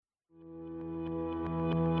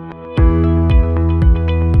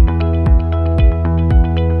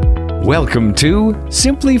Welcome to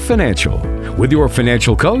Simply Financial with your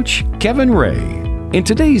financial coach, Kevin Ray. In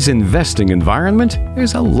today's investing environment,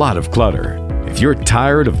 there's a lot of clutter. If you're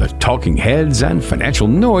tired of the talking heads and financial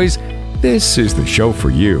noise, this is the show for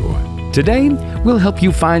you. Today, we'll help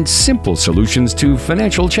you find simple solutions to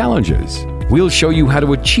financial challenges. We'll show you how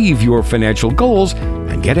to achieve your financial goals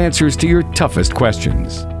and get answers to your toughest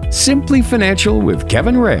questions. Simply Financial with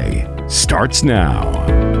Kevin Ray starts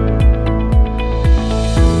now.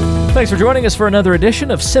 Thanks for joining us for another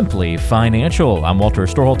edition of Simply Financial. I'm Walter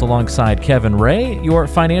Storholt alongside Kevin Ray, your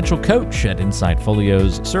financial coach at Insight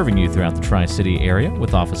Folios, serving you throughout the Tri-City area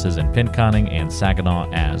with offices in Pinconning and Saginaw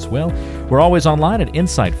as well. We're always online at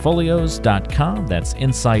insightfolios.com. That's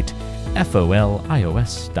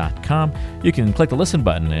insightfolios.com. You can click the listen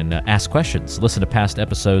button and ask questions, listen to past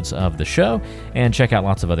episodes of the show, and check out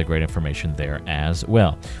lots of other great information there as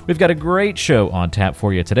well. We've got a great show on tap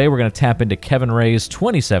for you today. We're going to tap into Kevin Ray's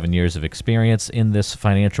 27 years of experience in this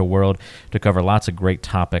financial world to cover lots of great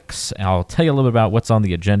topics. I'll tell you a little bit about what's on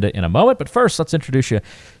the agenda in a moment, but first, let's introduce you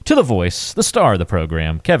to the voice, the star of the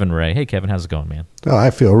program, Kevin Ray. Hey, Kevin, how's it going, man? Oh, I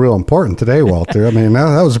feel real important today, Walter. I mean,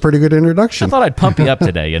 that was a pretty good introduction. I thought I'd pump you up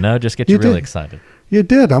today, just get you really excited. You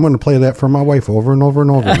did. I'm going to play that for my wife over and over and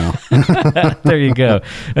over now. There you go.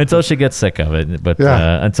 Until she gets sick of it. But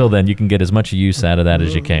until then, you can get as much use out of that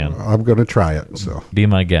as you can. I'm going to try it. So be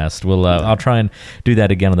my guest. I'll try and do that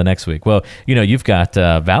again on the next week. Well, you've got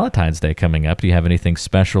Valentine's Day coming up. Do you have anything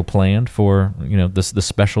special planned for, the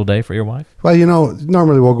special day for your wife? Well,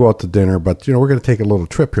 normally we'll go out to dinner, but, we're going to take a little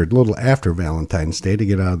trip here, a little after Valentine's Day to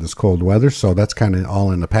get out of this cold weather. So that's kind of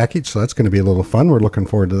all in the package. So that's going to be a little fun. We're looking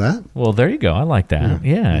forward to that. Well, there you go. I like that.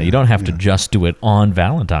 Yeah, you don't have to just do it on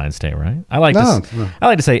Valentine's Day, right? I like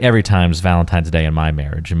to say every time's Valentine's Day in my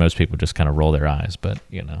marriage, and most people just kind of roll their eyes, but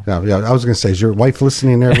Yeah, I was going to say, is your wife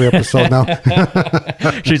listening to every episode now?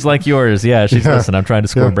 She's like yours. Yeah, she's listening. I'm trying to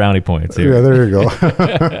score brownie points here. Yeah, there you go.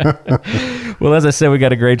 Well, as I said, we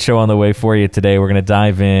got a great show on the way for you today. We're going to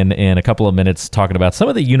dive in a couple of minutes talking about some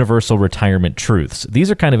of the universal retirement truths.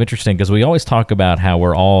 These are kind of interesting because we always talk about how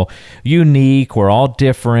we're all unique, we're all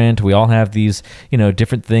different, we all have these,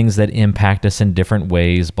 different things that impact us in different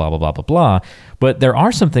ways, blah, blah, blah, blah, blah. But there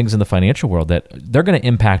are some things in the financial world that they're going to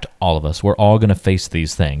impact all of us. We're all going to face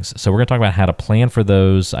these things. So we're going to talk about how to plan for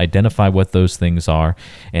those, identify what those things are,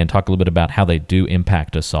 and talk a little bit about how they do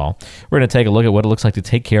impact us all. We're going to take a look at what it looks like to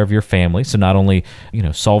take care of your family. So not only,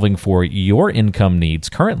 solving for your income needs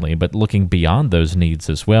currently, but looking beyond those needs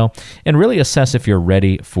as well, and really assess if you're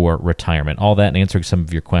ready for retirement. All that and answering some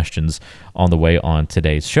of your questions on the way on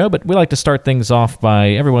today's show. But we like to start things off by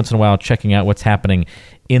every once in a while checking out what's happening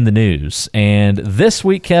in the news. And this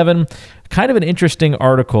week, Kevin, kind of an interesting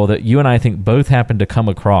article that you and I think both happened to come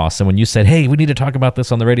across. And when you said, hey, we need to talk about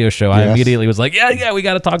this on the radio show, yes, I immediately was like, yeah, we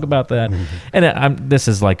got to talk about that. Mm-hmm. And this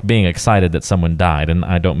is like being excited that someone died. And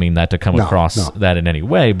I don't mean that to come across that in any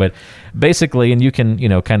way, but basically, and you can,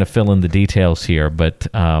 kind of fill in the details here, but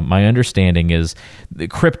my understanding is the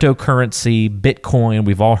cryptocurrency, Bitcoin,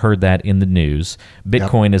 we've all heard that in the news.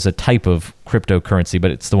 Bitcoin is a type of cryptocurrency,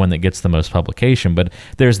 but it's the one that gets the most publication. But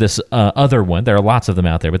there's this other one, there are lots of them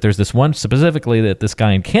out there, but there's this one specifically that this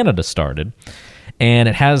guy in Canada started, and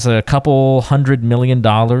it has a couple $100 million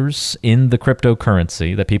in the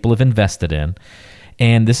cryptocurrency that people have invested in.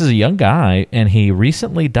 And this is a young guy, and he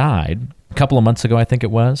recently died a couple of months ago, I think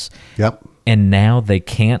it was. Yep. And now they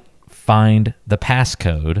can't find the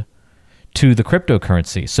passcode to the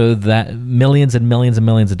cryptocurrency. So that millions and millions and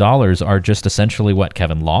millions of dollars are just essentially what,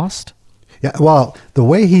 Kevin, lost? Yeah, well, the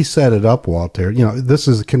way he set it up, Walter, this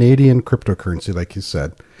is a Canadian cryptocurrency, like you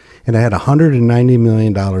said, and it had $190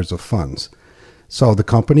 million of funds. So the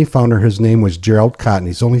company founder, his name was Gerald Cotton.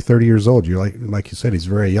 He's only 30 years old. Like you said, he's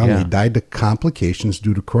very young. Yeah. He died to complications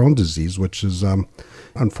due to Crohn's disease, which is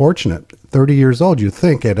unfortunate. 30 years old, you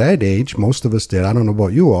think at that age, most of us did. I don't know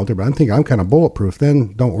about you, Walter, but I think I'm kind of bulletproof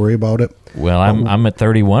then. Don't worry about it. Well, I'm at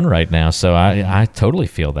 31 right now, so I totally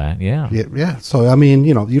feel that, yeah. Yeah. So, I mean,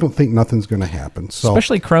 you don't think nothing's going to happen. So,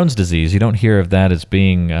 especially Crohn's disease. You don't hear of that as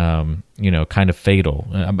being, kind of fatal.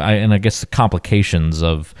 And I guess the complications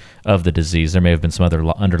of the disease, there may have been some other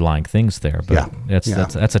underlying things there. But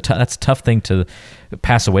that's a tough thing to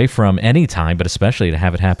pass away from any time, but especially to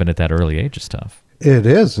have it happen at that early age is tough. It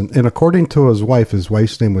is. And according to his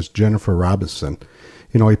wife's name was Jennifer Robinson.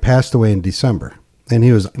 He passed away in December. And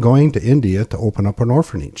he was going to India to open up an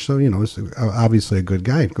orphanage. So, he's obviously a good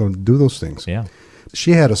guy. Go do those things. Yeah.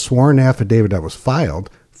 She had a sworn affidavit that was filed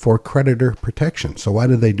for creditor protection. So why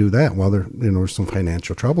did they do that? Well, there's some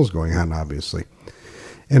financial troubles going on, obviously.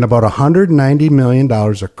 And about $190 million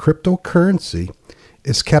of cryptocurrency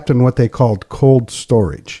is kept in what they called cold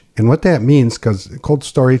storage. And what that means, because cold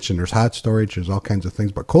storage, and there's hot storage, there's all kinds of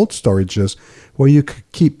things, but cold storage is where you could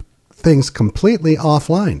keep things completely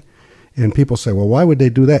offline. And people say, well, why would they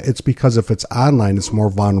do that? It's because if it's online, it's more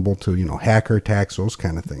vulnerable to, hacker attacks, those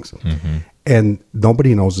kind of things. Mm-hmm. And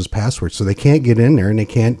nobody knows his password. So they can't get in there, and they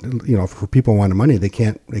can't, if people want the money, they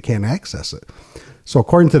can't access it. So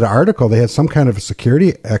according to the article, they had some kind of a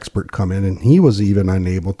security expert come in, and he was even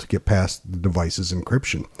unable to get past the device's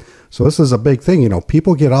encryption. So this is a big thing.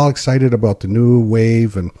 People get all excited about the new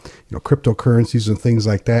wave and, cryptocurrencies and things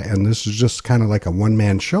like that. And this is just kind of like a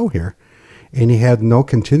one-man show here. And he had no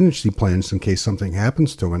contingency plans in case something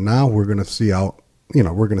happens to him. And now we're going to see how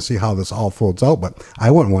this all folds out. But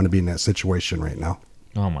I wouldn't want to be in that situation right now.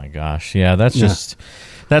 Oh my gosh. Yeah,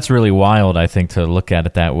 that's really wild, I think, to look at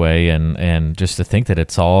it that way and just to think that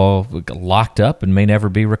it's all locked up and may never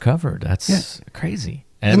be recovered. That's crazy.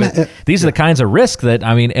 And these are the kinds of risks that,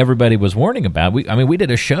 everybody was warning about. We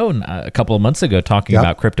did a show a couple of months ago talking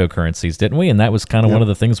about cryptocurrencies, didn't we? And that was kind of one of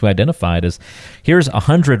the things we identified is here's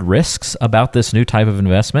 100 risks about this new type of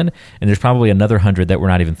investment, and there's probably another 100 that we're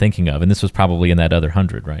not even thinking of. And this was probably in that other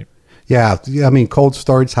 100, right? Yeah, cold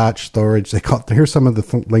storage, hot storage. Here's some of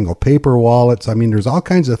the lingo, paper wallets. There's all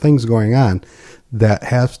kinds of things going on that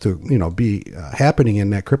has to, be happening in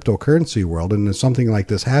that cryptocurrency world. And if something like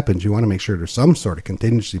this happens, you want to make sure there's some sort of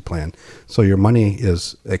contingency plan so your money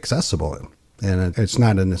is accessible. And it's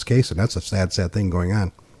not in this case, and that's a sad, sad thing going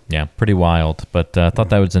on. Yeah, pretty wild. But I thought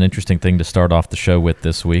that was an interesting thing to start off the show with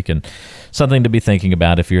this week, and something to be thinking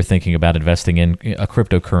about if you're thinking about investing in a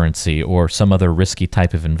cryptocurrency or some other risky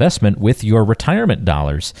type of investment with your retirement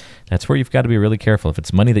dollars. That's where you've got to be really careful. If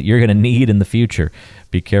it's money that you're going to need in the future,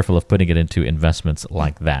 be careful of putting it into investments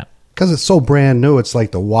like that. Because it's so brand new, it's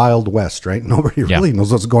like the Wild West, right? Nobody really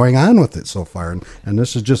knows what's going on with it so far. And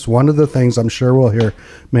this is just one of the things. I'm sure we'll hear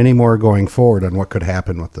many more going forward on what could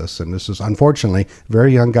happen with this. And this is, unfortunately, a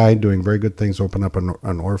very young guy doing very good things, open up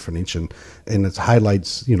an orphanage. And it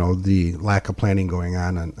highlights, the lack of planning going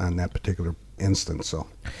on that particular instance. So.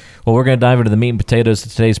 Well, we're going to dive into the meat and potatoes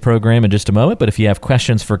of today's program in just a moment, but if you have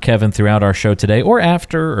questions for Kevin throughout our show today or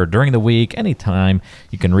after or during the week, anytime,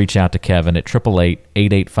 you can reach out to Kevin at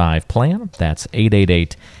 888-885-PLAN. That's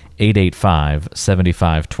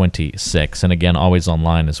 888-885-7526. And again, always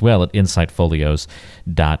online as well at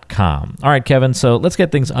insightfolios.com. All right, Kevin, so let's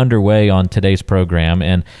get things underway on today's program.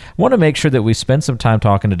 And I want to make sure that we spend some time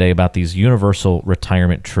talking today about these universal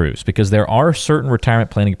retirement truths, because there are certain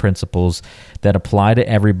retirement planning principles that apply to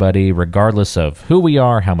everybody, regardless of who we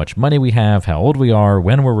are, how much money we have, how old we are,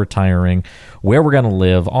 when we're retiring, where we're going to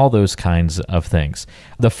live, all those kinds of things.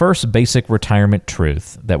 The first basic retirement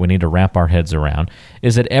truth that we need to wrap our heads around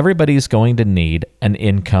is that everybody's going to need an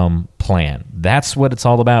income plan. That's what it's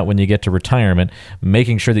all about when you get to retirement,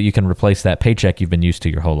 making sure that you can replace that paycheck you've been used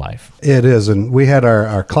to your whole life. It is, and we had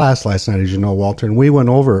our class last night, as you know, Walter, and we went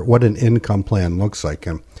over what an income plan looks like.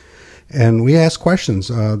 And we asked questions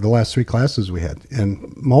the last 3 classes we had.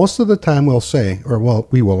 And most of the time we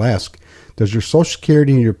will ask, does your Social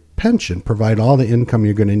Security and your pension provide all the income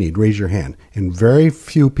you're going to need? Raise your hand. And very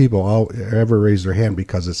few people ever raise their hand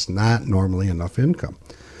because it's not normally enough income.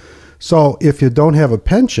 So if you don't have a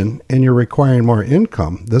pension and you're requiring more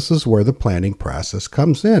income, this is where the planning process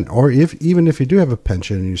comes in. Or even if you do have a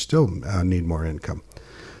pension and you still need more income.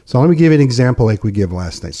 So let me give you an example like we gave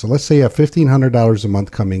last night. So let's say you have $1,500 a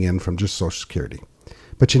month coming in from just Social Security,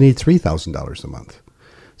 but you need $3,000 a month.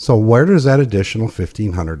 So where does that additional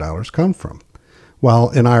 $1,500 come from? Well,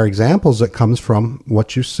 in our examples, it comes from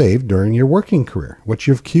what you saved during your working career, what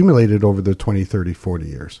you've accumulated over the 20, 30, 40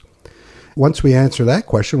 years. Once we answer that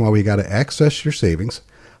question, we got to access your savings.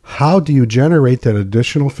 How do you generate that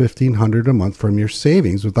additional $1,500 a month from your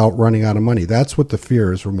savings without running out of money? That's what the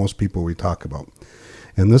fear is for most people we talk about.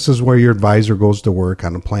 And this is where your advisor goes to work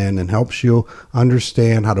on a plan and helps you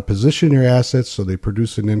understand how to position your assets so they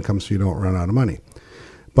produce an income so you don't run out of money.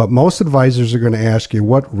 But most advisors are going to ask you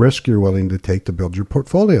what risk you're willing to take to build your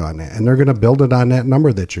portfolio on that. And they're going to build it on that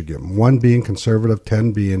number that you're given. 1 being conservative,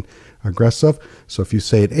 10 being aggressive. So if you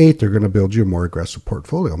say at 8, they're going to build you a more aggressive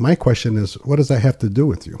portfolio. My question is, what does that have to do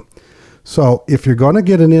with you? So if you're going to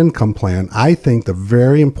get an income plan, I think the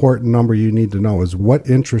very important number you need to know is what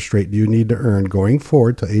interest rate do you need to earn going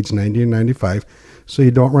forward to age 90 and 95 so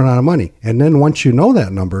you don't run out of money. And then once you know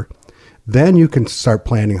that number, Then you can start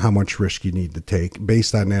planning how much risk you need to take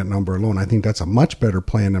based on that number alone. I think that's a much better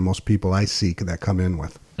plan than most people I see that come in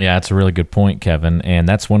with. Yeah, that's a really good point, Kevin. And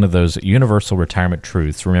that's one of those universal retirement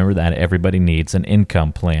truths. Remember that everybody needs an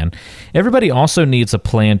income plan. Everybody also needs a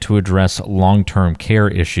plan to address long-term care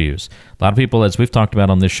issues. A lot of people, as we've talked about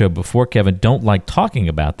on this show before, Kevin, don't like talking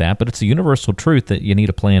about that, but it's a universal truth that you need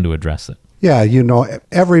a plan to address it. Yeah,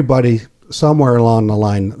 everybody somewhere along the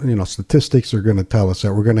line, statistics are going to tell us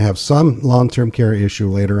that we're going to have some long-term care issue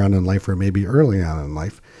later on in life or maybe early on in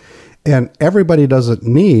life. And everybody doesn't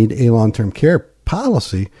need a long-term care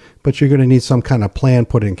policy, but you're going to need some kind of plan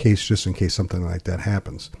put in case, just in case something like that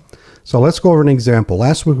happens. So let's go over an example.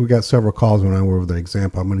 Last week we got several calls when I went over the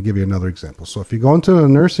example. I'm going to give you another example. So if you go into a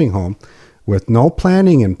nursing home with no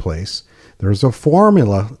planning in place, there's a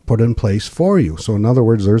formula put in place for you. So in other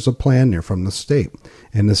words, there's a plan there from the state.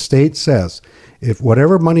 And the state says, if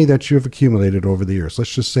whatever money that you've accumulated over the years,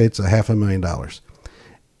 let's just say it's $500,000,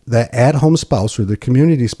 the at-home spouse or the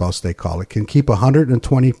community spouse, they call it, can keep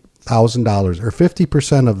 $120,000 or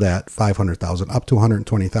 50% of that $500,000 up to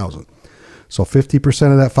 $120,000. So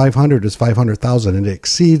 50% of that 500 is 500,000 and it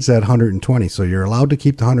exceeds that 120. So you're allowed to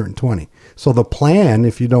keep the 120. So the plan,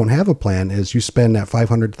 if you don't have a plan, is you spend that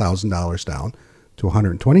 $500,000 down to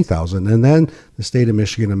 120,000, and then the state of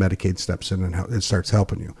Michigan and Medicaid steps in and it starts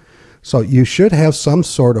helping you. So you should have some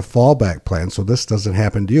sort of fallback plan so this doesn't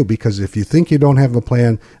happen to you, because if you think you don't have a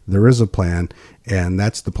plan, there is a plan, and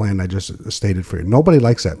that's the plan I just stated for you. Nobody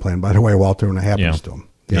likes that plan, by the way, Walter, when it happens to them.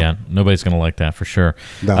 Yeah, nobody's going to like that for sure.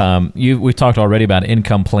 No. We talked already about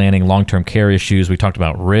income planning, long-term care issues. We talked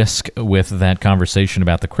about risk with that conversation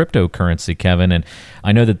about the cryptocurrency, Kevin. And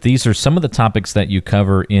I know that these are some of the topics that you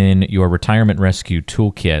cover in your Retirement Rescue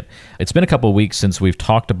Toolkit. It's been a couple of weeks since we've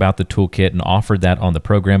talked about the toolkit and offered that on the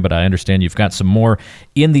program, but I understand you've got some more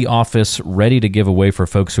in the office ready to give away for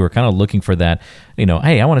folks who are kind of looking for that,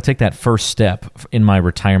 hey, I want to take that first step in my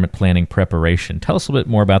retirement planning preparation. Tell us a little bit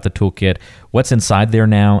more about the toolkit, what's inside there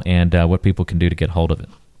now, and what people can do to get hold of it.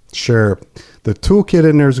 Sure. The toolkit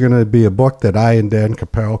in there is going to be a book that I and Dan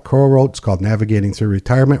Capel co-wrote. It's called Navigating Through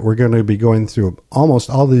Retirement. We're going to be going through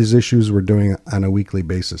almost all these issues we're doing on a weekly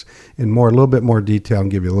basis in a little bit more detail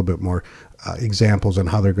and give you a little bit more examples on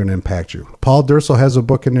how they're going to impact you. Paul Dursel has a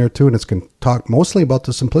book in there too, and it's going to talk mostly about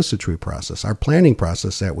the simplicity process, our planning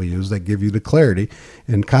process that we use that give you the clarity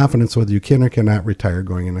and confidence whether you can or cannot retire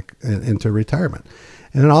going into retirement.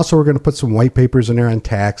 And then also we're going to put some white papers in there on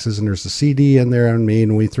taxes, and there's a CD in there on me,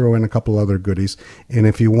 and we throw in a couple other goodies. And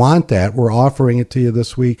if you want that, we're offering it to you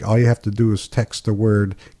this week. All you have to do is text the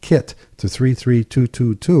word KIT to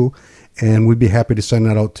 33222, and we'd be happy to send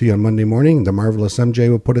that out to you on Monday morning. The marvelous MJ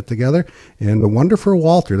will put it together, and the wonderful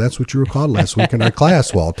Walter, that's what you were called last week in our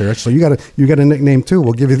class, Walter. So you got a nickname too.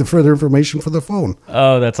 We'll give you the further information for the phone.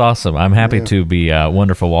 Oh, that's awesome. I'm happy to be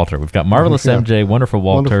wonderful Walter. We've got marvelous MJ, wonderful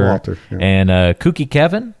Walter, and kooky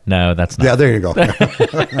Kevin. No, that's not. Yeah, there you go.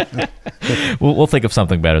 We'll think of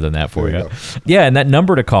something better than that for you. Yeah, and that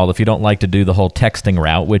number to call if you don't like to do the whole texting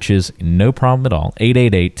route, which is no problem at all.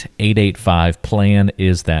 888-885-PLAN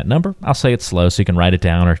is that number. I'll say it slow so you can write it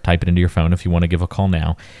down or type it into your phone if you want to give a call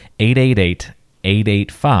now.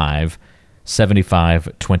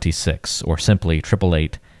 888-885-7526, or simply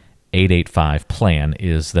 888-885-PLAN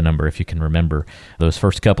is the number. If you can remember those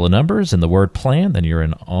first couple of numbers and the word plan, then you're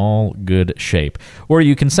in all good shape. Or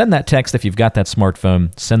you can send that text if you've got that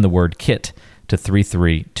smartphone. Send the word KIT to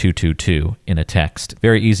 33222 in a text.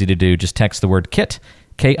 Very easy to do. Just text the word KIT,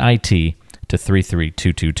 K-I-T, to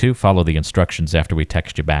 33222. Follow the instructions after we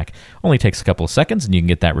text you back. Only takes a couple of seconds, and you can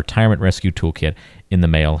get that Retirement Rescue Toolkit in the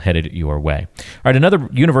mail headed your way. All right, another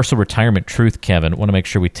universal retirement truth, Kevin. I want to make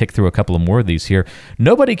sure we tick through a couple of more of these here.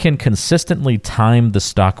 Nobody can consistently time the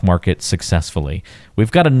stock market successfully.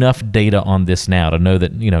 We've got enough data on this now to know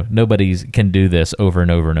that nobody can do this over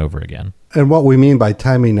and over and over again. And what we mean by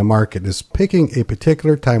timing the market is picking a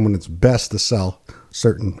particular time when it's best to sell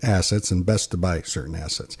certain assets and best to buy certain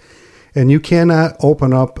assets. And you cannot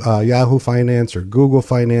open up Yahoo Finance or Google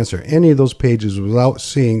Finance or any of those pages without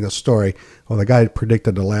seeing the story, the guy that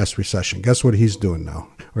predicted the last recession. Guess what he's doing now?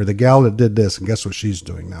 Or the gal that did this, and guess what she's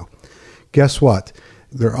doing now? Guess what?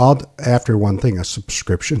 They're all after one thing, a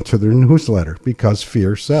subscription to their newsletter, because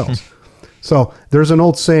fear sells. So there's an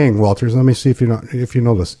old saying, Walters, let me see if you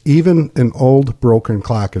know this. Even an old broken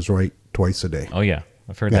clock is right twice a day. Oh, yeah.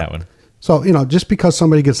 I've heard that one. So, just because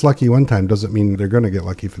somebody gets lucky one time doesn't mean they're going to get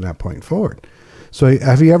lucky from that point forward. So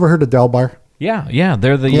have you ever heard of Delbar? Yeah.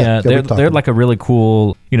 They're they're like a really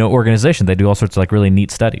cool, organization. They do all sorts of really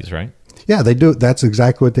neat studies, right? Yeah, they do. That's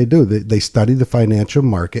exactly what they do. They study the financial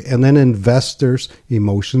market and then investors'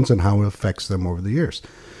 emotions and how it affects them over the years.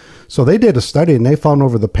 So they did a study, and they found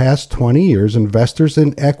over the past 20 years, investors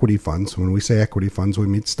in equity funds, when we say equity funds, we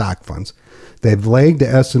mean stock funds, they've lagged the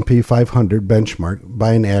S&P 500 benchmark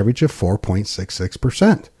by an average of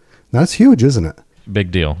 4.66%. That's huge, isn't it?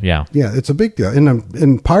 Big deal, yeah. Yeah, it's a big deal.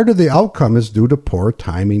 And part of the outcome is due to poor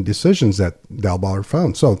timing decisions that Dalbar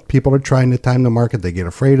found. So people are trying to time the market. They get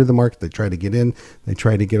afraid of the market. They try to get in. They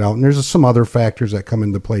try to get out. And there's some other factors that come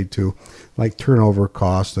into play too, like turnover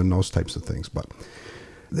cost and those types of things. But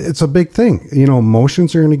it's a big thing.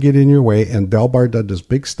 Emotions are going to get in your way. And Dalbar did this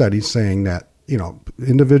big study saying that,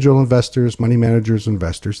 individual investors, money managers,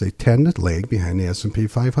 investors, they tend to lag behind the S&P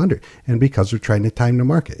 500. And because they're trying to time the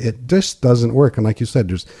market, it just doesn't work. And like you said,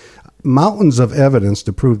 there's mountains of evidence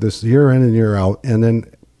to prove this year in and year out. And then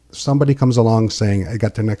somebody comes along saying, I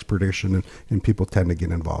got the next prediction, and people tend to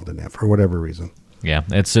get involved in that for whatever reason. Yeah,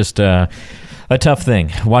 it's just a tough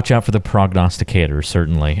thing. Watch out for the prognosticators,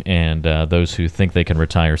 certainly, and those who think they can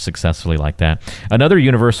retire successfully like that. Another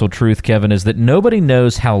universal truth, Kevin, is that nobody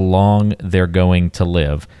knows how long they're going to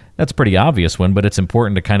live. That's a pretty obvious one, but it's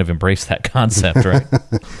important to kind of embrace that concept, right?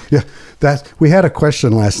 Yeah, we had a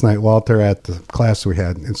question last night, Walter, at the class we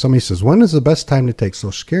had, and somebody says, when is the best time to take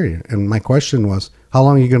Social Security? And my question was, how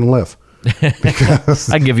long are you going to live?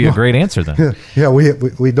 Because I can give you a great answer then. Yeah,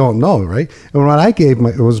 we don't know, right? And what I gave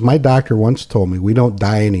my doctor once told me, we don't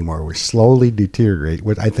die anymore. We slowly deteriorate,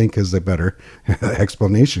 which I think is the better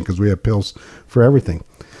explanation because we have pills for everything.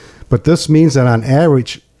 But this means that on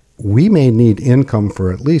average, we may need income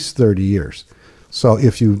for at least 30 years. So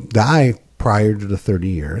if you die prior to the 30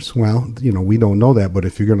 years, well, we don't know that. But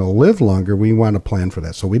if you're going to live longer, we want to plan for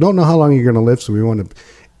that. So we don't know how long you're going to live, so we want to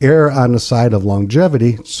err on the side of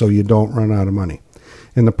longevity so you don't run out of money.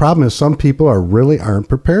 And the problem is some people aren't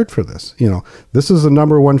prepared for this. This is the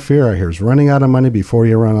number one fear I hear is running out of money before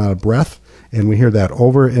you run out of breath. And we hear that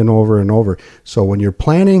over and over and over. So when you're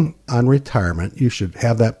planning on retirement, you should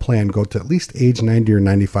have that plan go to at least age 90 or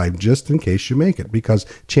 95 just in case you make it. Because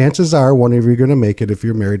chances are one of you are going to make it if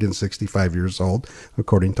you're married and 65 years old,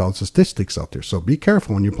 according to all the statistics out there. So be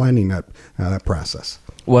careful when you're planning that process.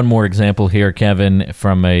 One more example here, Kevin,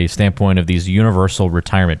 from a standpoint of these universal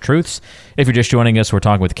retirement truths. If you're just joining us, we're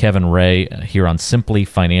talking with Kevin Ray here on Simply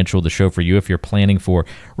Financial, the show for you if you're planning for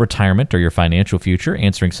retirement or your financial future,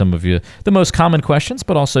 answering some of the most common questions,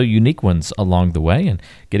 but also unique ones along the way, and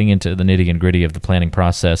getting into the nitty and gritty of the planning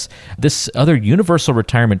process. This other universal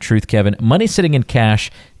retirement truth, Kevin, money sitting in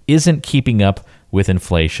cash isn't keeping up with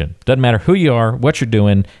inflation. Doesn't matter who you are, what you're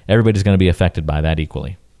doing, everybody's going to be affected by that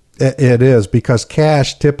equally. It is, because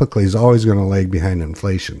cash typically is always going to lag behind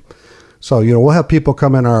inflation. So, we'll have people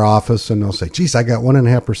come in our office and they'll say, geez, I got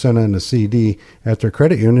 1.5% on the CD at their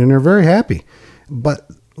credit union, and they're very happy. But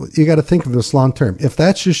you got to think of this long term. If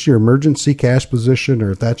that's just your emergency cash position,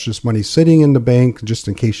 or if that's just money sitting in the bank just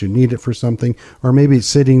in case you need it for something, or maybe it's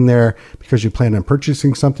sitting there because you plan on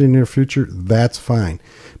purchasing something in your future, that's fine.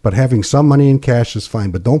 But having some money in cash is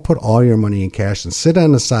fine. But don't put all your money in cash and sit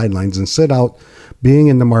on the sidelines and sit out being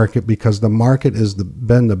in the market, because the market has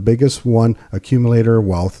been the biggest one accumulator of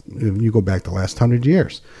wealth if you go back the last 100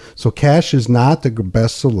 years. So cash is not the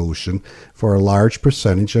best solution for a large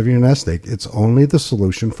percentage of your nest egg. It's only the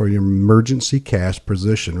solution for your emergency cash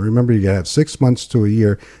position. Remember, you have 6 months to a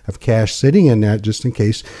year of cash sitting in that just in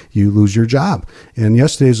case you lose your job. And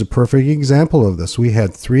yesterday is a perfect example of this. We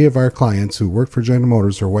had 3 of our clients who worked for General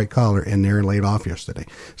Motors or white collar, and they're laid off yesterday.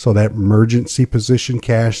 So that emergency position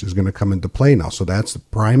cash is going to come into play now. So that's the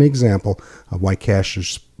prime example of why cash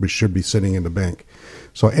should be sitting in the bank.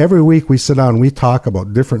 So every week we sit down and we talk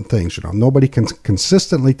about different things. Nobody can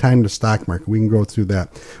consistently time the stock market. We can go through that.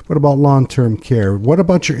 What about long-term care? What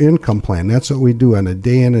about your income plan? That's what we do on a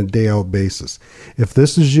day in and day out basis. If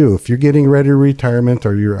this is you, if you're getting ready to retirement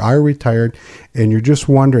or you are retired and you're just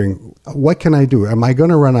wondering, what can I do? Am I going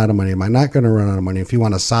to run out of money? Am I not going to run out of money? If you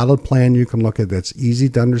want a solid plan you can look at that's easy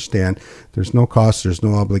to understand, there's no cost, there's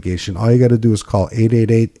no obligation. All you got to do is call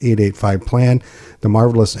 888-885-PLAN. The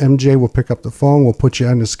marvelous MJ will pick up the phone. We'll put you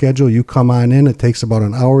on the schedule. You come on in. It takes about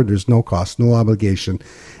an hour. There's no cost, no obligation.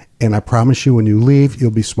 And I promise you, when you leave,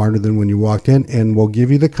 you'll be smarter than when you walked in. And we'll give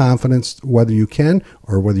you the confidence whether you can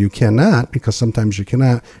or whether you cannot, because sometimes you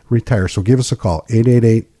cannot retire. So give us a call,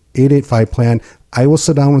 888-885-PLAN. I will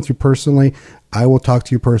sit down with you personally. I will talk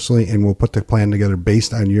to you personally, and we'll put the plan together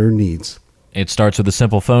based on your needs. It starts with a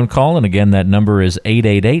simple phone call, and again, that number is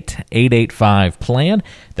 888-885-PLAN.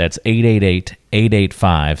 That's 888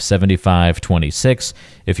 885-7526.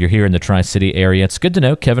 If you're here in the Tri-City area, it's good to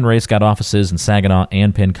know Kevin Ray's got offices in Saginaw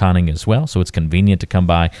and Pinconning as well, so it's convenient to come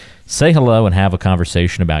by, say hello, and have a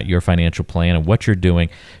conversation about your financial plan and what you're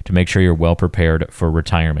doing to make sure you're well prepared for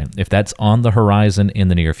retirement. If that's on the horizon in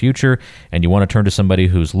the near future and you want to turn to somebody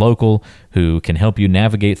who's local, who can help you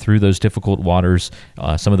navigate through those difficult waters,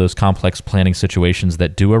 some of those complex planning situations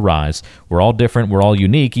that do arise, we're all different, we're all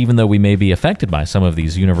unique, even though we may be affected by some of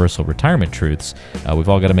these universal retirement truths. We've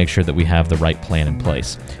all got to make sure that we have the right plan in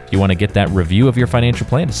place. If you want to get that review of your financial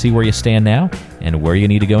plan to see where you stand now and where you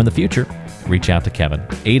need to go in the future, reach out to Kevin.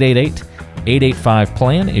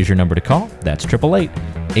 888-885-PLAN is your number to call. That's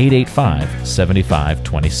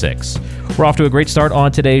 888-885-7526. We're off to a great start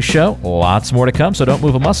on today's show. Lots more to come, so don't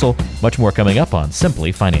move a muscle. Much more coming up on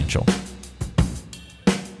Simply Financial.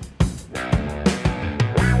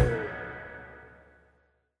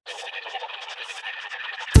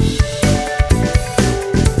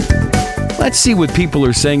 Let's see what people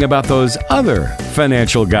are saying about those other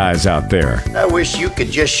financial guys out there. I wish you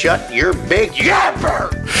could just shut your big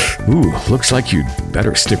yapper. Ooh, looks like you'd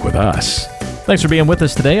better stick with us. Thanks for being with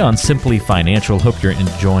us today on Simply Financial. Hope you're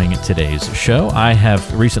enjoying today's show. I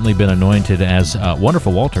have recently been anointed as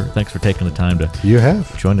Wonderful Walter. Thanks for taking the time to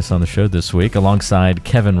join us on the show this week alongside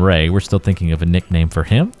Kevin Ray. We're still thinking of a nickname for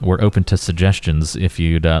him. We're open to suggestions if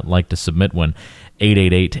you'd like to submit one.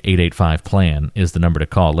 888-885-PLAN is the number to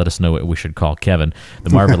call. Let us know what we should call Kevin.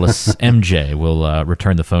 The marvelous MJ will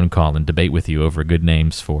return the phone call and debate with you over good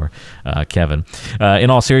names for Kevin.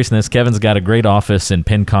 In all seriousness, Kevin's got a great office in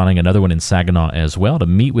Pinconning, another one in Saginaw as well, to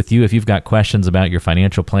meet with you if you've got questions about your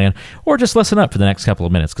financial plan, or just listen up for the next couple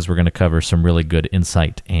of minutes because we're going to cover some really good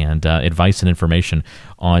insight and advice and information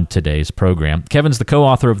on today's program. Kevin's the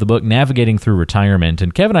co-author of the book, Navigating Through Retirement.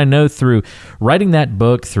 And Kevin, I know through writing that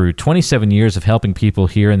book, through 27 years of helping people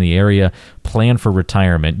here in the area plan for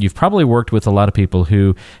retirement, you've probably worked with a lot of people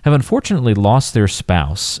who have unfortunately lost their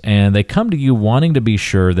spouse, and they come to you wanting to be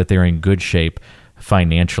sure that they're in good shape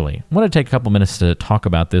financially. I want to take a couple minutes to talk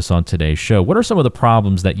about this on today's show. What are some of the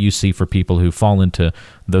problems that you see for people who fall into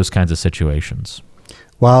those kinds of situations?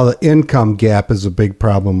 Well, the income gap is a big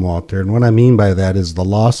problem, Walter. And what I mean by that is the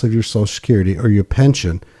loss of your Social Security or your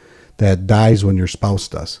pension that dies when your spouse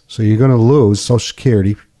does. So you're going to lose Social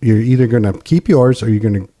Security. You're either going to keep yours or you're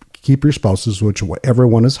going to keep your spouse's, whichever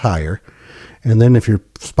one is higher. And then if your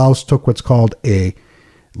spouse took what's called a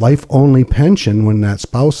life-only pension when that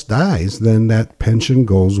spouse dies, then that pension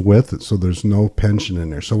goes with it. So there's no pension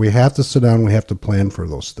in there. So we have to sit down. We have to plan for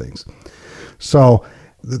those things. So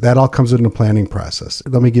that all comes in the planning process.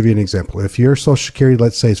 Let me give you an example. If your Social Security,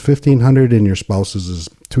 let's say, is $1,500 and your spouse's is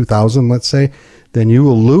 $2,000, let's say, then you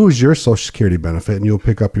will lose your Social Security benefit and you'll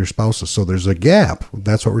pick up your spouse's. So there's a gap.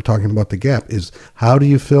 That's what we're talking about. The gap is how do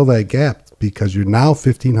you fill that gap? Because you're now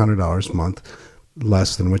 $1,500 a month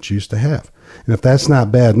less than what you used to have. And if that's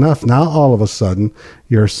not bad enough, now all of a sudden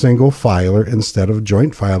you're a single filer instead of a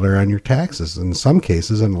joint filer on your taxes. In some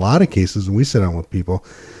cases, in a lot of cases, when we sit down with people,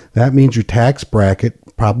 that means your tax bracket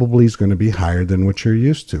probably is going to be higher than what you're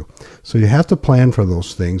used to. So you have to plan for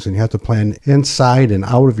those things, and you have to plan inside and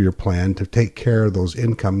out of your plan to take care of those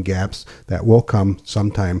income gaps that will come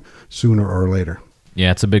sometime sooner or later.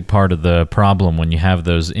 Yeah, it's a big part of the problem when you have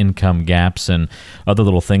those income gaps and other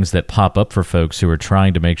little things that pop up for folks who are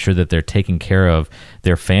trying to make sure that they're taking care of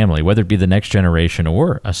their family, whether it be the next generation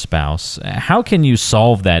or a spouse. How can you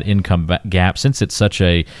solve that income gap since it's such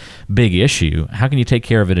a big issue? How can you take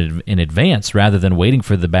care of it in advance rather than waiting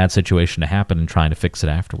for the bad situation to happen and trying to fix it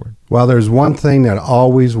afterward? Well, there's one thing that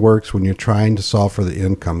always works when you're trying to solve for the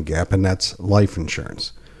income gap, and that's life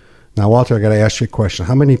insurance. Now, Walter, I got to ask you a question.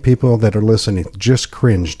 How many people that are listening just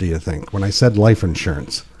cringed, do you think, when I said life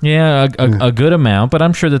insurance? Yeah, a good amount, but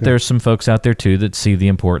I'm sure that there's some folks out there, too, that see the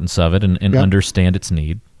importance of it and understand its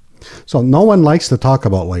need. So no one likes to talk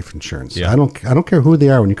about life insurance. Yeah. I don't care who they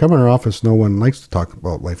are. When you come in our office, no one likes to talk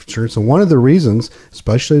about life insurance. And one of the reasons,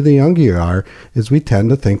 especially the younger you are, is we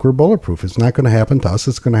tend to think we're bulletproof. It's not going to happen to us.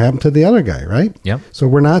 It's going to happen to the other guy, right? Yep. So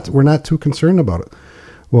we're not too concerned about it.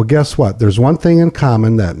 Well, guess what? There's one thing in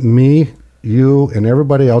common that me, you, and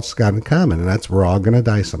everybody else got in common, and that's we're all going to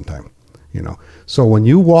die sometime. So when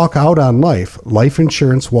you walk out on life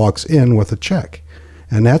insurance walks in with a check.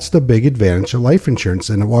 And that's the big advantage of life insurance.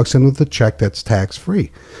 And it walks in with a check that's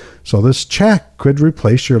tax-free. So this check could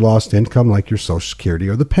replace your lost income like your Social Security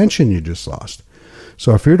or the pension you just lost.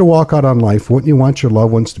 So if you're to walk out on life, wouldn't you want your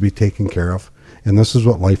loved ones to be taken care of? And this is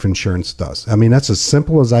what life insurance does. I mean, that's as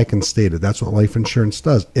simple as I can state it. That's what life insurance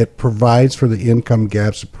does. It provides for the income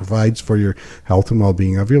gaps. It provides for your health and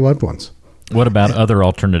well-being of your loved ones. What about other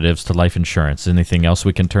alternatives to life insurance? Anything else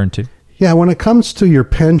we can turn to? Yeah, when it comes to your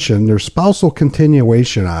pension, there's spousal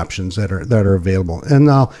continuation options that are available. And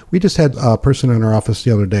we just had a person in our office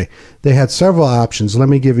the other day. They had several options. Let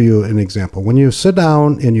me give you an example. When you sit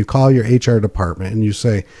down and you call your HR department and you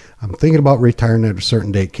say, I'm thinking about retiring at a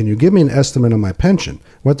certain date, can you give me an estimate of my pension?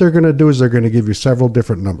 What they're going to do is they're going to give you several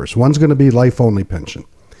different numbers. One's going to be life-only pension.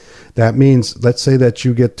 That means, let's say that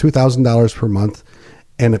you get $2,000 per month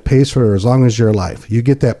and it pays for as long as you're alive. You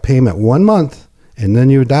get that payment 1 month, and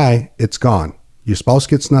then you die, it's gone. Your spouse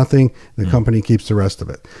gets nothing, the company keeps the rest of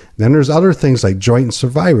it. Then there's other things like joint and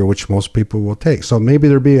survivor, which most people will take. So maybe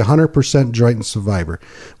there'd be 100% joint and survivor,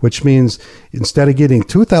 which means instead of getting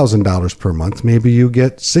 $2,000 per month, maybe you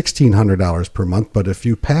get $1,600 per month. But if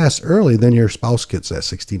you pass early, then your spouse gets that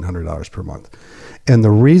 $1,600 per month. And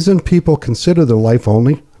the reason people consider the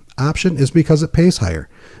life-only option is because it pays higher.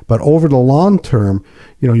 But over the long term,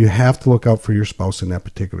 you have to look out for your spouse in that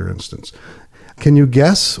particular instance. Can you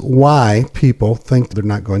guess why people think they're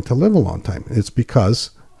not going to live a long time? It's because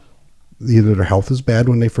either their health is bad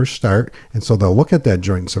when they first start, and so they'll look at that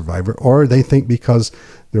joint survivor, or they think because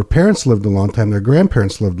their parents lived a long time, their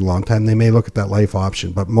grandparents lived a long time, they may look at that life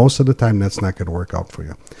option. But most of the time, that's not going to work out for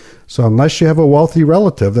you. So unless you have a wealthy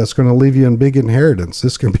relative that's going to leave you in big inheritance,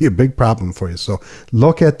 this can be a big problem for you. So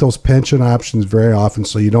look at those pension options very often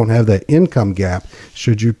so you don't have that income gap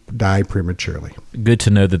should you die prematurely. Good to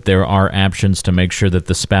know that there are options to make sure that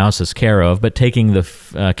the spouse is care of, but taking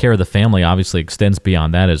the care of the family obviously extends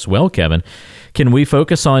beyond that as well, Kevin. Can we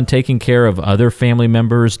focus on taking care of other family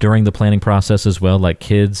members during the planning process as well, like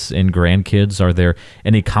kids and grandkids? Are there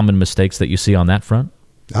any common mistakes that you see on that front?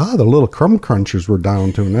 The little crumb crunchers we're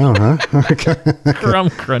down to now, huh? Crumb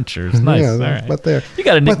crunchers. Nice. Yeah, all right. But you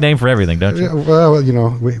got a nickname for everything, don't you? Well,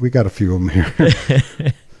 we got a few of them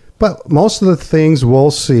here. But most of the things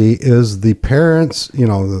we'll see is the parents,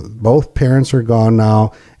 both parents are gone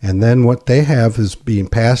now, and then what they have is being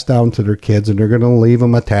passed down to their kids, and they're going to leave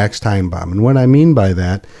them a tax time bomb. And what I mean by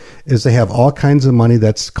that is they have all kinds of money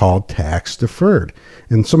that's called tax deferred.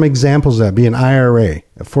 And some examples of that be an IRA,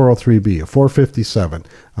 a 403B, a 457,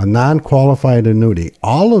 a non-qualified annuity.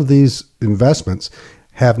 All of these investments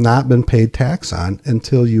have not been paid tax on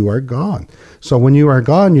until you are gone. So when you are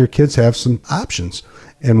gone, your kids have some options.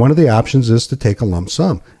 And one of the options is to take a lump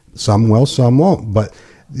sum. Some will, some won't. But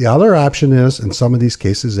the other option is, in some of these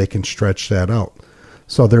cases, they can stretch that out.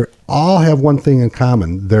 So they all have one thing in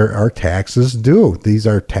common. There are taxes due. These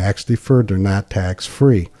are tax deferred. They're not tax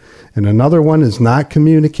free. And another one is not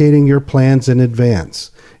communicating your plans in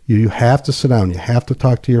advance. You have to sit down. You have to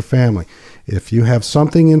talk to your family. If you have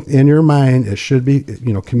something in your mind, it should be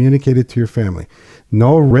communicated to your family.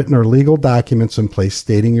 No written or legal documents in place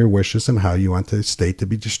stating your wishes and how you want the estate to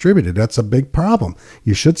be distributed. That's a big problem.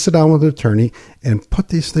 You should sit down with an attorney and put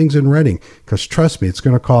these things in writing, because trust me, it's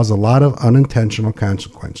going to cause a lot of unintentional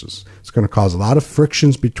consequences. It's going to cause a lot of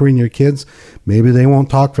frictions between your kids. Maybe they won't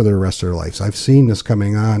talk for the rest of their lives. I've seen this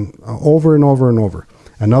coming on over and over and over.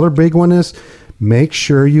 Another big one is make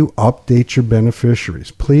sure you update your beneficiaries.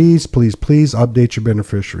 Please, please, please update your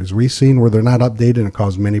beneficiaries. We've seen where they're not updated and it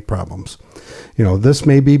causes many problems. This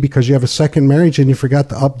may be because you have a second marriage and you forgot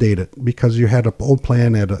to update it because you had an old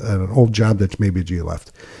plan at an old job that maybe you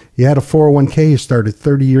left. You had a 401k you started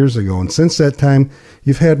 30 years ago, and since that time,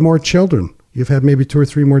 you've had more children. You've had maybe 2 or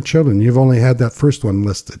 3 more children. You've only had that first one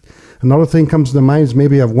listed. Another thing comes to mind is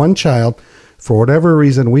maybe you have one child. For whatever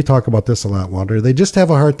reason, we talk about this a lot, Walter, they just have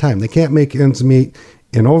a hard time. They can't make ends meet.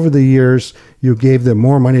 And over the years, you gave them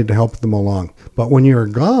more money to help them along. But when you're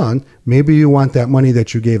gone, maybe you want that money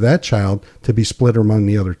that you gave that child to be split among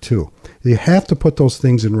the other 2. You have to put those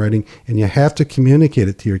things in writing, and you have to communicate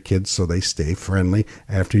it to your kids so they stay friendly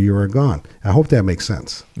after you are gone. I hope that makes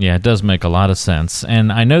sense. Yeah, it does make a lot of sense.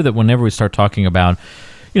 And I know that whenever we start talking about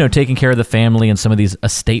taking care of the family and some of these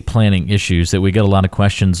estate planning issues, that we get a lot of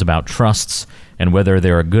questions about trusts and whether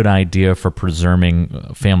they're a good idea for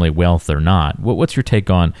preserving family wealth or not. What's your take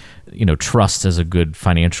on, trusts as a good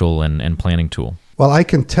financial and planning tool? Well, I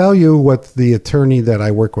can tell you what the attorney that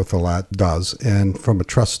I work with a lot does, and from a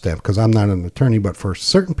trust standpoint, because I'm not an attorney, but for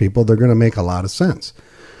certain people, they're going to make a lot of sense.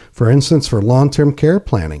 For instance, for long-term care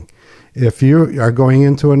planning, if you are going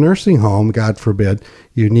into a nursing home, God forbid,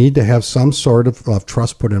 you need to have some sort of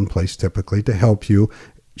trust put in place typically to help you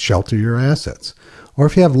shelter your assets. Or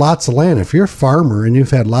if you have lots of land, if you're a farmer and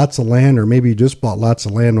you've had lots of land, or maybe you just bought lots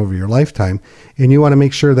of land over your lifetime, and you want to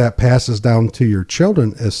make sure that passes down to your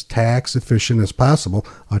children as tax efficient as possible,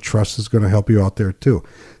 a trust is going to help you out there too.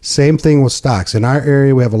 Same thing with stocks. In our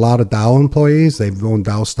area, we have a lot of Dow employees. They've owned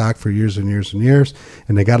Dow stock for years and years and years,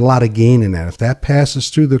 and they got a lot of gain in that. If that passes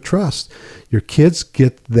through the trust, your kids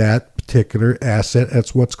get that particular asset at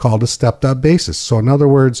what's called a stepped-up basis. So in other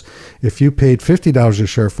words, if you paid $50 a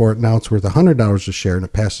share for it, now it's worth $100 a share, and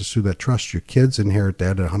it passes through that trust. Your kids inherit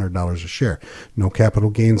that at $100 a share. No capital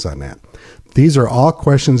gains on that. These are all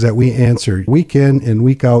questions that we answer week in and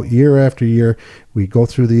week out, year after year. We go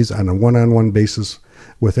through these on a one-on-one basis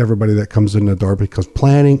with everybody that comes in the door, because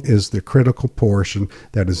planning is the critical portion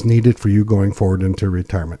that is needed for you going forward into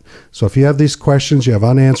retirement. So if you have these questions, you have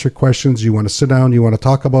unanswered questions, you want to sit down, you want to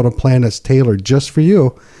talk about a plan that's tailored just for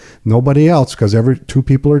you, nobody else, because every two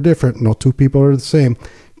people are different, no two people are the same,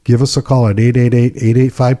 give us a call at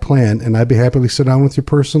 888-885-PLAN, and I'd be happy to sit down with you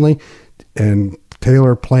personally and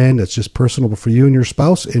tailor a plan that's just personal for you and your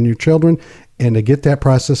spouse and your children. And to get that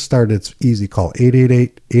process started, it's easy. Call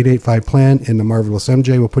 888-885-PLAN, and the Marvelous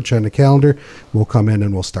MJ will put you on the calendar. We'll come in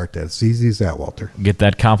and we'll start that. It's easy as that, Walter. Get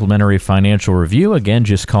that complimentary financial review. Again,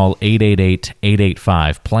 just call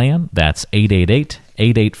 888-885-PLAN. That's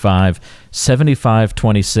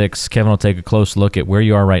 888-885-7526. Kevin will take a close look at where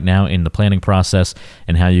you are right now in the planning process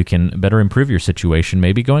and how you can better improve your situation,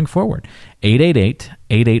 maybe going forward.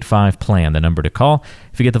 888-885-PLAN, the number to call.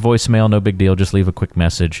 If you get the voicemail, no big deal. Just leave a quick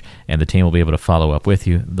message, and the team will be able to follow up with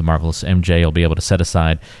you. The Marvelous MJ will be able to set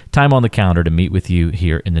aside time on the calendar to meet with you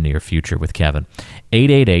here in the near future with Kevin.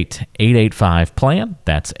 888-885-PLAN.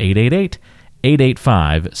 That's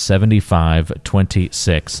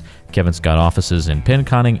 888-885-7526. Kevin's got offices in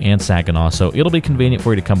Pinconning and Saginaw, so it'll be convenient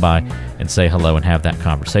for you to come by and say hello and have that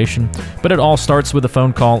conversation. But it all starts with a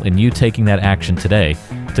phone call and you taking that action today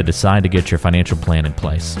to decide to get your financial plan in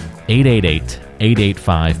place.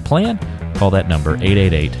 888-885-PLAN. Call that number,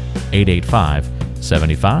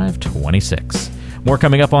 888-885-7526. More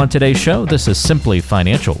coming up on today's show. This is Simply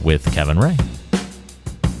Financial with Kevin Ray.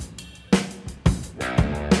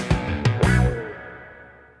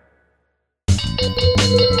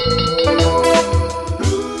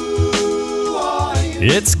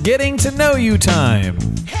 It's getting to know you time.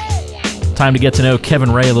 Time to get to know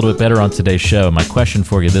Kevin Ray a little bit better on today's show. My question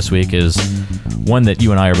for you this week is one that you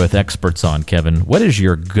and I are both experts on, Kevin. What is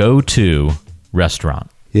your go-to restaurant?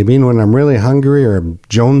 You mean when I'm really hungry or I'm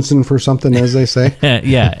jonesing for something, as they say?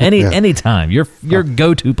 Yeah, anytime. Your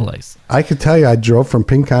go-to place. I could tell you I drove from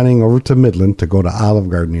Pinconning over to Midland to go to Olive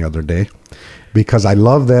Garden the other day because I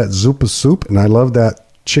love that Zuppa soup and I love that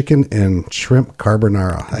chicken and shrimp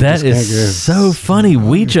carbonara. That is so funny.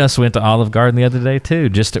 We just went to Olive Garden the other day too,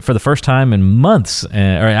 just for the first time in months,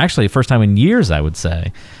 or actually first time in years, I would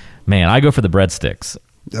say. Man, I go for the breadsticks.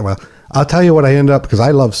 Well, I'll tell you what I end up, because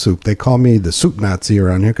I love soup. They call me the soup Nazi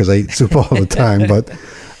around here because I eat soup all the time, but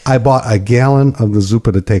I bought a gallon of the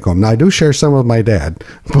Zuppa to take home. Now, I do share some with my dad,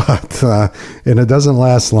 but and it doesn't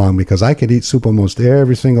last long because I could eat soup almost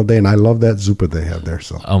every single day, and I love that Zuppa they have there.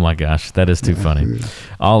 So, oh my gosh, that is too funny.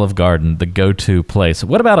 Olive Garden, the go-to place.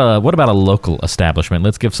 What about a local establishment?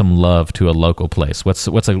 Let's give some love to a local place. What's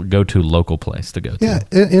a go-to local place to go to? Yeah,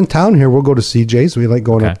 in town here, we'll go to CJ's. We like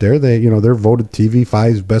going up there. They're voted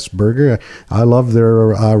TV5's best burger. I love their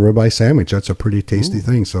ribeye sandwich. That's a pretty tasty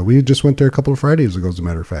thing. So we just went there a couple of Fridays ago, as a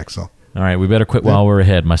matter of fact. So. All right, we better quit while we're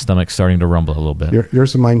ahead. My stomach's starting to rumble a little bit.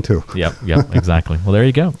 Yours and mine too. Yep, exactly. Well, there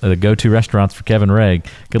you go. The go-to restaurants for Kevin Ray.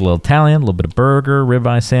 Get a little Italian, a little bit of burger,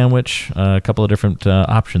 ribeye sandwich, a couple of different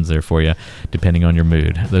options there for you, depending on your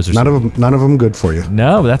mood. Those are none of them good for you.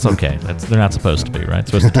 No, that's okay. They're not supposed to be, right?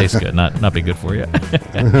 It's supposed to taste good, not be good for you.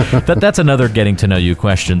 That's another getting to know you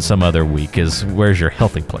question some other week is where's your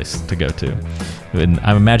healthy place to go to? And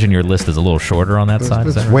I imagine your list is a little shorter on that side.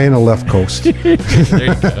 It's way in the left coast.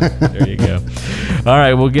 There you go. All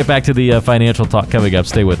right, we'll get back to the financial talk coming up.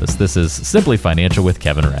 Stay with us. This is Simply Financial with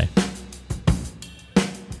Kevin Ray.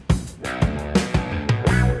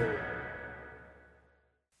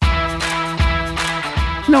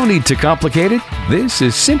 No need to complicate it. This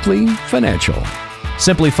is Simply Financial.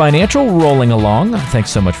 Simply Financial, rolling along. Thanks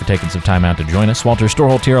so much for taking some time out to join us. Walter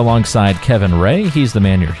Storholt here alongside Kevin Ray. He's the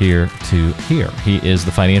man you're here to hear. He is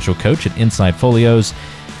the financial coach at Insight Folios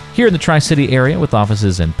here in the Tri-City area with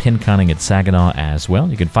offices in Pinconning and Saginaw as well.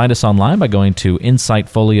 You can find us online by going to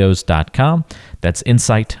insightfolios.com. That's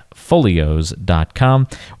insightfolios.com.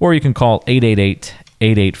 Or you can call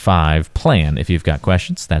 888-885-PLAN if you've got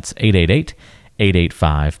questions. That's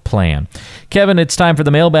 888-885-PLAN. Kevin, it's time for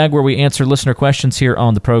the mailbag where we answer listener questions here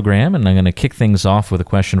on the program, and I'm going to kick things off with a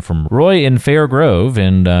question from Roy in Fair Grove,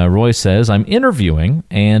 and Roy says, I'm interviewing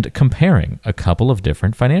and comparing a couple of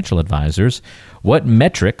different financial advisors. What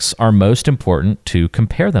metrics are most important to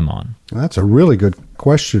compare them on? Well, that's a really good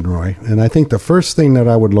question, Roy, and I think the first thing that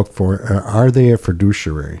I would look for, are they a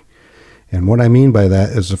fiduciary? And what I mean by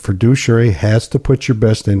that is a fiduciary has to put your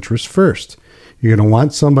best interest first. You're going to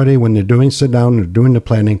want somebody when they're sit down and doing the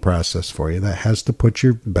planning process for you that has to put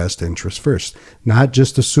your best interest first, not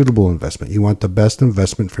just a suitable investment. You want the best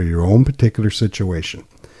investment for your own particular situation.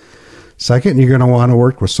 Second, you're going to want to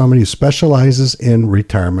work with somebody who specializes in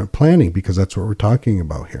retirement planning, because that's what we're talking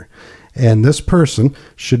about here. And this person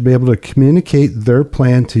should be able to communicate their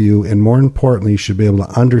plan to you, and more importantly, you should be able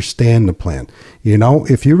to understand the plan. You know,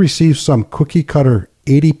 if you receive some cookie cutter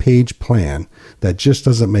 80-page plan that just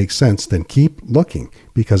doesn't make sense, then keep looking,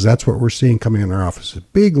 because that's what we're seeing coming in our office.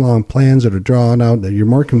 Big, long plans that are drawn out that you're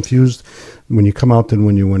more confused when you come out than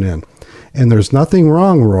when you went in. And there's nothing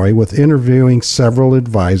wrong, Roy, with interviewing several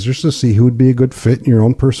advisors to see who would be a good fit in your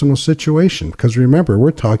own personal situation. Because remember,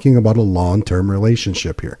 we're talking about a long-term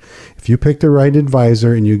relationship here. If you pick the right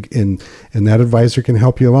advisor and that advisor can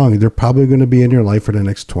help you along, they're probably going to be in your life for the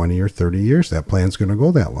next 20 or 30 years. That plan's going to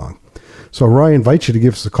go that long. So, Roy, I invite you to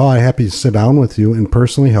give us a call. I'm happy to sit down with you and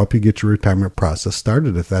personally help you get your retirement process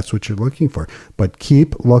started if that's what you're looking for. But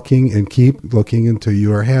keep looking until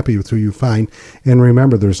you are happy with who you find. And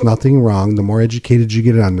remember, there's nothing wrong. The more educated you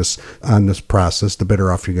get on this process, the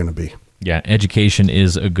better off you're going to be. Yeah, education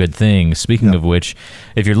is a good thing. Speaking of which,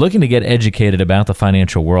 if you're looking to get educated about the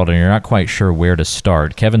financial world and you're not quite sure where to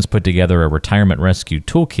start, Kevin's put together a retirement rescue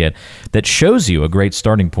toolkit that shows you a great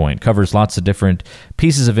starting point, covers lots of different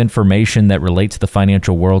pieces of information that relate to the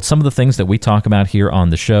financial world. Some of the things that we talk about here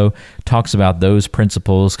on the show talks about those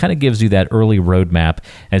principles, kind of gives you that early roadmap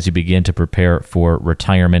as you begin to prepare for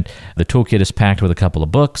retirement. The toolkit is packed with a couple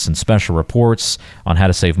of books and special reports on how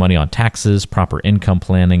to save money on taxes, proper income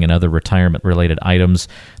planning, and other retirement-related items.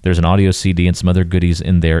 There's an audio CD and some other goodies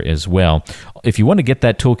in there as well. If you want to get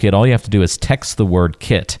that toolkit, all you have to do is text the word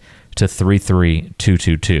KIT to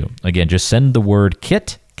 33222. Again, just send the word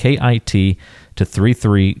KIT, K-I-T, to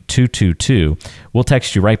 33222. We'll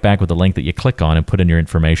text you right back with the link that you click on and put in your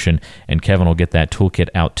information, and Kevin will get that toolkit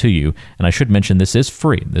out to you. And I should mention, this is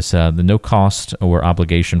free. This the no cost or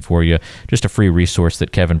obligation for you, just a free resource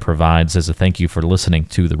that Kevin provides as a thank you for listening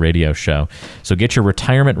to the radio show. So get your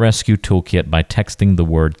Retirement Rescue Toolkit by texting the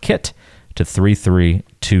word KIT to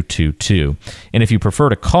 33222. And if you prefer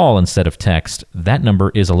to call instead of text, that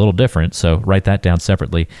number is a little different, so write that down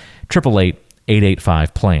separately.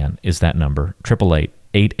 888-885-PLAN is that number,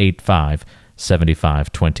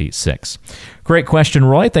 888-885-7526. Great question,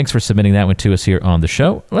 Roy. Thanks for submitting that one to us here on the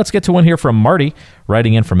show. Let's get to one here from Marty,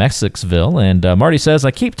 writing in from Essexville. And Marty says,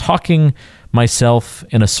 I keep talking myself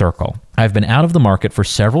in a circle. I've been out of the market for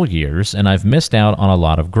several years, and I've missed out on a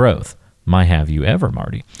lot of growth. My have you ever,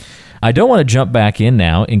 Marty? I don't want to jump back in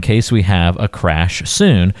now in case we have a crash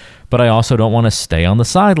soon, but I also don't want to stay on the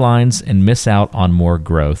sidelines and miss out on more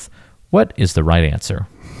growth. What is the right answer?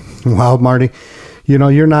 Well, Marty, you know,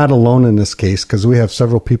 you're not alone in this case, because we have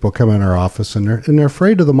several people come in our office and they're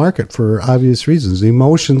afraid of the market for obvious reasons.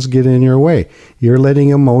 Emotions get in your way. You're letting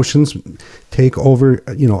emotions take over,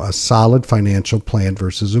 you know, a solid financial plan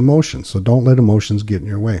versus emotions. So don't let emotions get in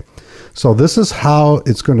your way. So this is how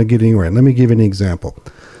it's going to get anywhere. Let me give you an example.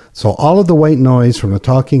 So all of the white noise from the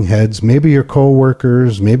talking heads, maybe your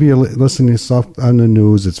coworkers, maybe you're listening to stuff on the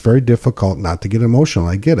news, it's very difficult not to get emotional.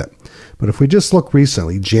 I get it. But if we just look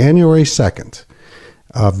recently, January 2nd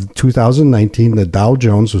of 2019, the Dow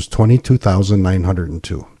Jones was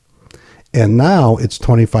 22,902. And now it's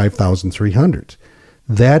 25,300.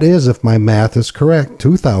 That is, if my math is correct,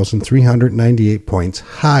 2,398 points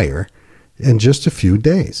higher in just a few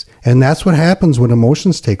days. And that's what happens when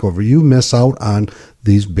emotions take over. You miss out on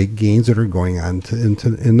these big gains that are going on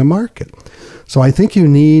in the market. So I think you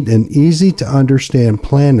need an easy to understand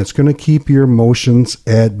plan that's going to keep your emotions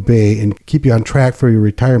at bay and keep you on track for your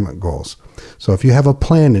retirement goals. So if you have a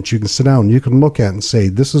plan that you can sit down and you can look at and say,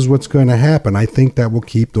 this is what's going to happen, I think that will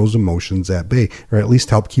keep those emotions at bay, or at least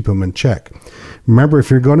help keep them in check. Remember, if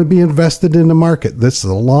you're going to be invested in the market, this is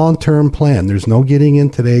a long-term plan. There's no getting in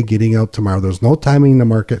today, getting out tomorrow. There's no timing the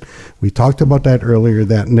market. We talked about that earlier.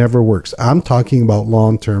 That never works. I'm talking about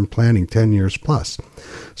long-term planning, 10 years plus.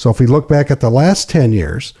 So if we look back at the last 10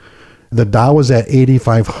 years, the Dow was at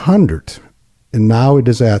 8,500. And now it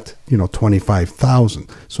is at, 25,000.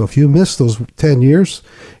 So if you miss those 10 years,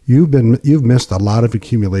 you've missed a lot of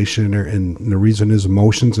accumulation there, and the reason is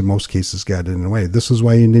emotions in most cases got in the way. This is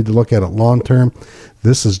why you need to look at it long term.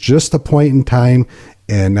 This is just a point in time,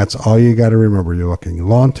 and that's all you got to remember. You're looking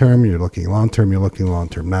long term,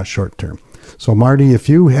 not short term. So Marty, if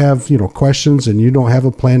you have, questions and you don't have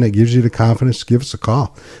a plan that gives you the confidence, give us a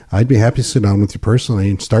call. I'd be happy to sit down with you personally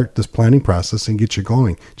and start this planning process and get you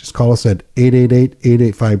going. Just call us at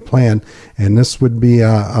 888-885-PLAN, and this would be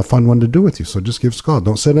a fun one to do with you. So just give us a call.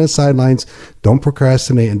 Don't sit on the sidelines, don't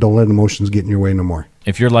procrastinate, and don't let emotions get in your way no more.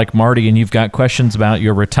 If you're like Marty and you've got questions about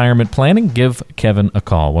your retirement planning, give Kevin a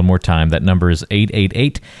call. One more time, that number is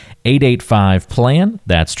 888-885-PLAN.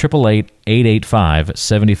 That's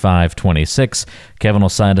 888-885-7526. Kevin will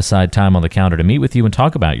set aside time on the calendar to meet with you and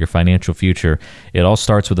talk about your financial future. It all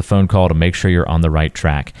starts with a phone call to make sure you're on the right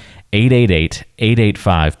track.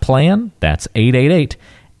 888-885-PLAN. That's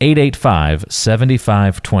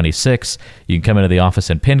 888-885-7526. You can come into the office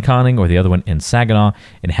in Pinconning or the other one in Saginaw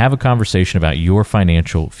and have a conversation about your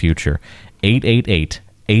financial future.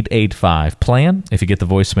 888-885-PLAN. If you get the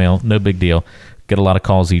voicemail, no big deal. Get a lot of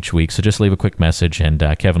calls each week, so just leave a quick message, and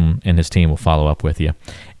Kevin and his team will follow up with you.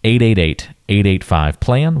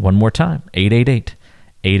 888-885-PLAN. One more time,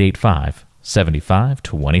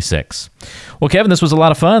 888-885-7526. Well, Kevin, this was a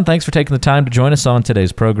lot of fun. Thanks for taking the time to join us on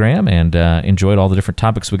today's program, and enjoyed all the different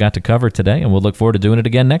topics we got to cover today, and we'll look forward to doing it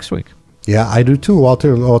again next week. Yeah, I do too,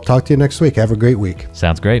 Walter. I'll talk to you next week. Have a great week.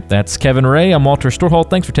 Sounds great. That's Kevin Ray. I'm Walter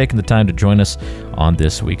Storholt. Thanks for taking the time to join us on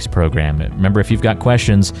this week's program. Remember, if you've got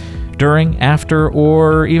questions during, after,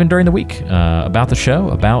 or even during the week about the show,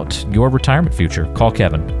 about your retirement future, call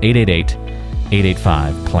Kevin,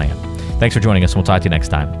 888-885-PLAN. Thanks for joining us, and we'll talk to you next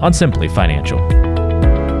time on Simply Financial.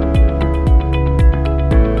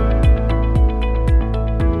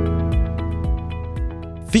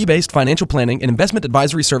 Fee-based financial planning and investment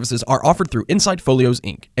advisory services are offered through Insight Folios,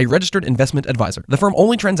 Inc., a registered investment advisor. The firm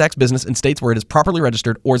only transacts business in states where it is properly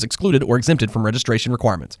registered or is excluded or exempted from registration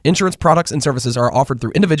requirements. Insurance products and services are offered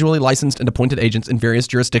through individually licensed and appointed agents in various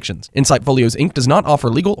jurisdictions. Insight Folios, Inc. does not offer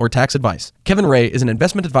legal or tax advice. Kevin Ray is an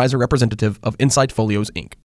investment advisor representative of Insight Folios, Inc.